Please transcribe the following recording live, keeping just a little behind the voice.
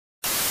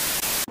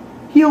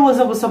Yo,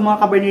 what's up mga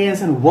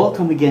Kabernarians, and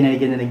welcome again and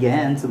again and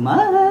again to my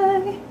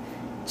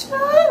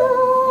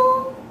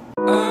channel.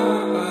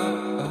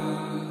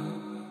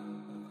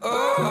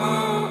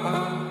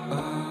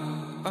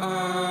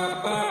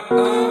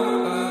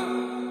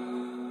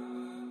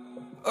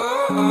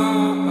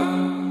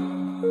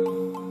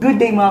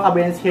 Good day mga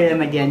Kabernarians, here I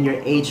am again, your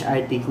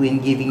HRT Queen,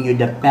 giving you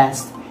the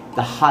best,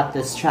 the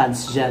hottest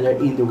transgender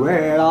in the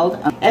world.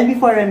 And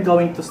before I'm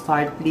going to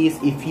start, please,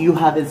 if you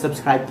haven't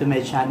subscribed to my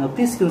channel,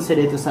 please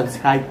consider to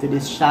subscribe to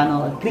this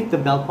channel and click the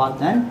bell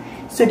button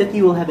so that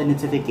you will have a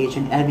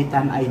notification every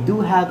time I do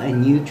have a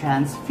new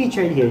trans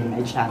featured here in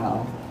my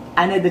channel.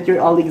 I know that you're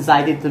all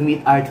excited to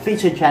meet our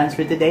featured trans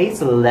for today,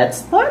 so let's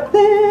start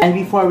this! And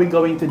before we're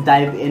going to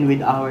dive in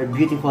with our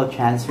beautiful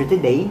trans for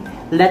today,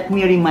 let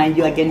me remind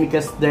you again,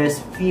 because there's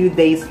few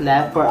days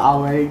left for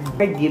our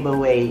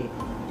giveaway.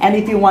 And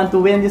if you want to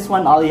win this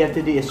one, all you have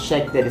to do is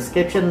check the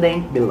description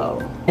link below.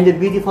 And the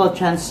beautiful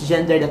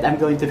transgender that I'm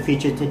going to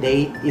feature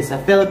today is a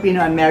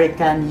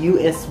Filipino-American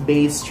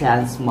US-based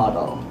trans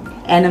model.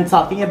 And I'm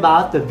talking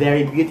about the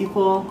very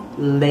beautiful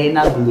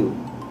Leyna Bloom.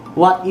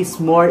 What is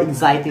more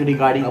exciting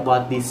regarding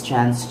about this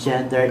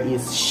transgender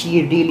is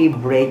she really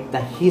break the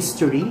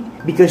history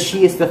because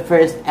she is the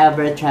first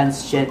ever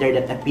transgender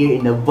that appeared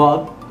in the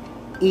Vogue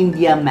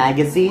India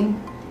magazine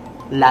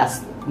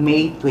last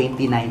May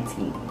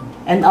 2019.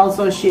 And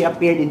also, she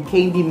appeared in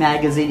Candy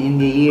magazine in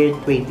the year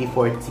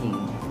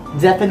 2014.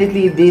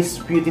 Definitely, this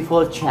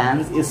beautiful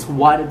trans is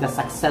one of the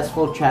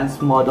successful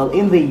trans model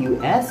in the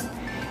US.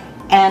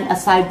 And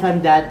aside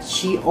from that,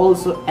 she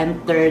also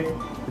entered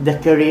the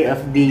career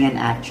of being an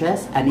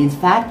actress. And in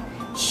fact,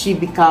 she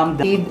became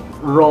the lead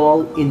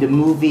role in the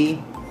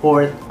movie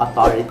Port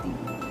Authority.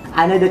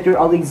 I know that you're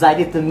all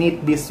excited to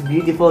meet this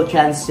beautiful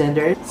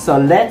transgender. So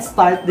let's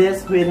start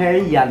this with her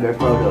younger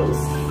photos.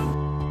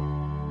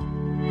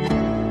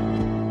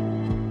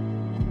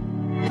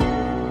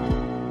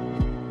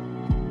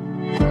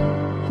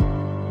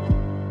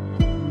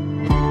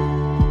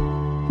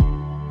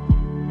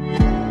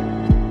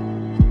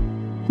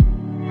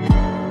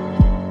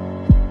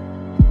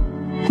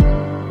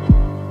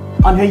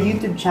 On her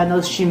YouTube channel,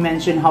 she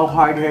mentioned how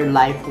hard her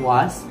life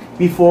was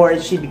before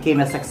she became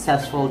a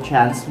successful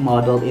trans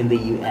model in the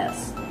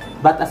US.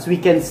 But as we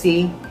can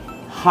see,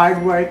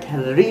 hard work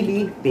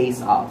really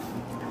pays off.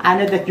 I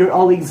know that you're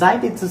all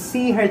excited to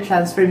see her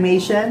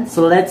transformation,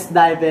 so let's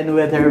dive in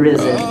with her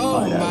recent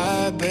photos.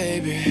 My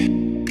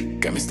baby,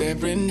 got me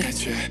staring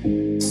at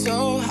you,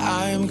 so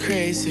I'm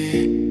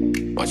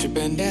crazy. Won't you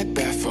bend that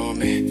back for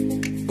me?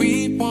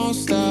 We won't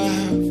stop,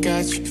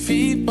 got your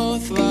feet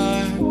both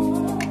locked.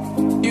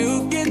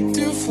 You get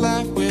to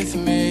fly with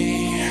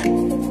me.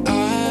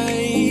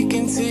 I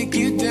can take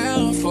you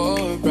down for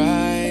a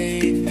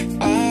ride.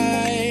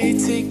 I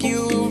take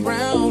you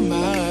around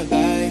my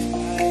life.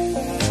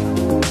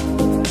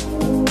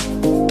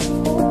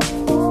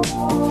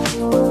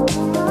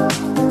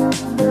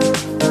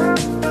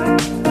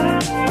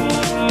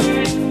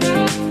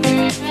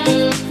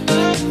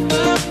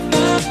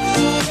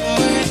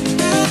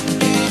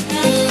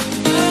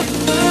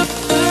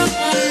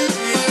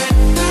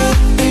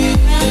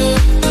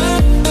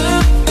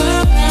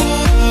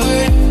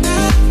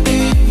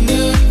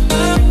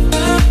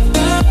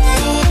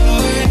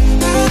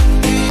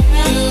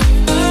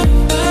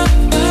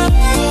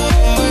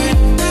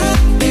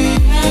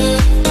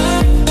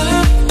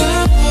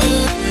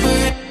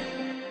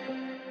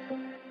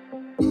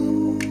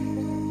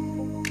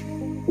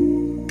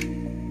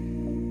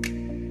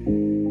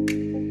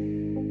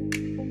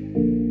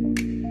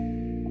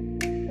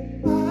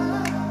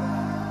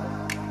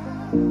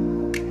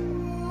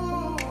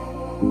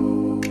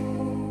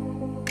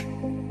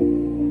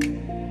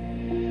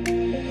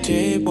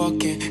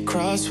 Jaywalking,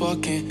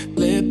 crosswalking,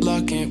 lip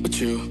locking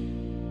with you.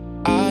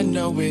 I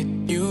know it,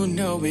 you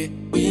know it,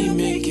 we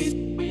make it.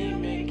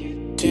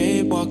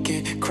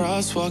 Jaywalking,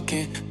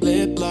 crosswalking,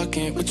 lip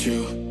locking with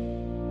you.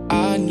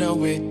 I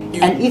know it.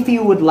 And if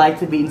you would like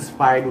to be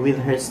inspired with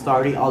her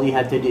story, all you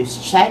have to do is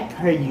check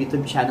her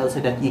YouTube channel so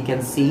that you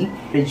can see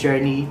her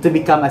journey to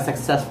become a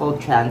successful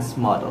trans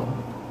model.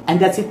 And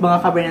that's it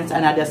mga Kabernarians,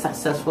 another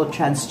successful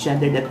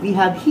transgender that we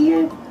have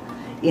here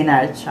in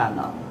our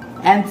channel.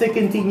 And to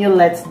continue,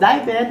 let's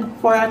dive in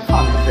for our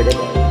comment for the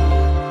day.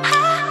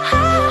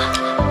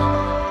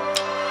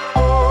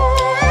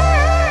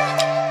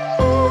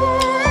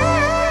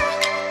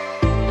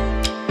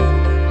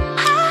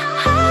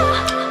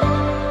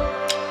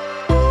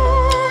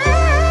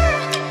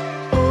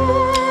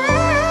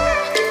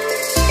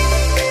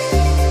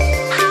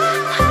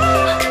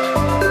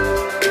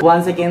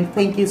 Once again,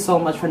 thank you so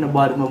much from the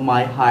bottom of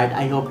my heart.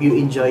 I hope you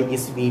enjoyed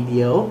this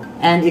video.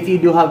 And if you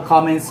do have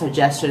comments,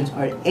 suggestions,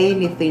 or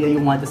anything that you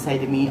want to say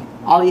to me,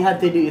 all you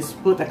have to do is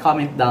put a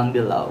comment down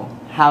below.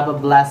 Have a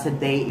blessed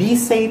day. Be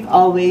safe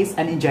always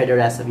and enjoy the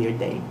rest of your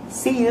day.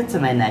 See you to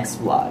my next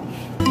vlog.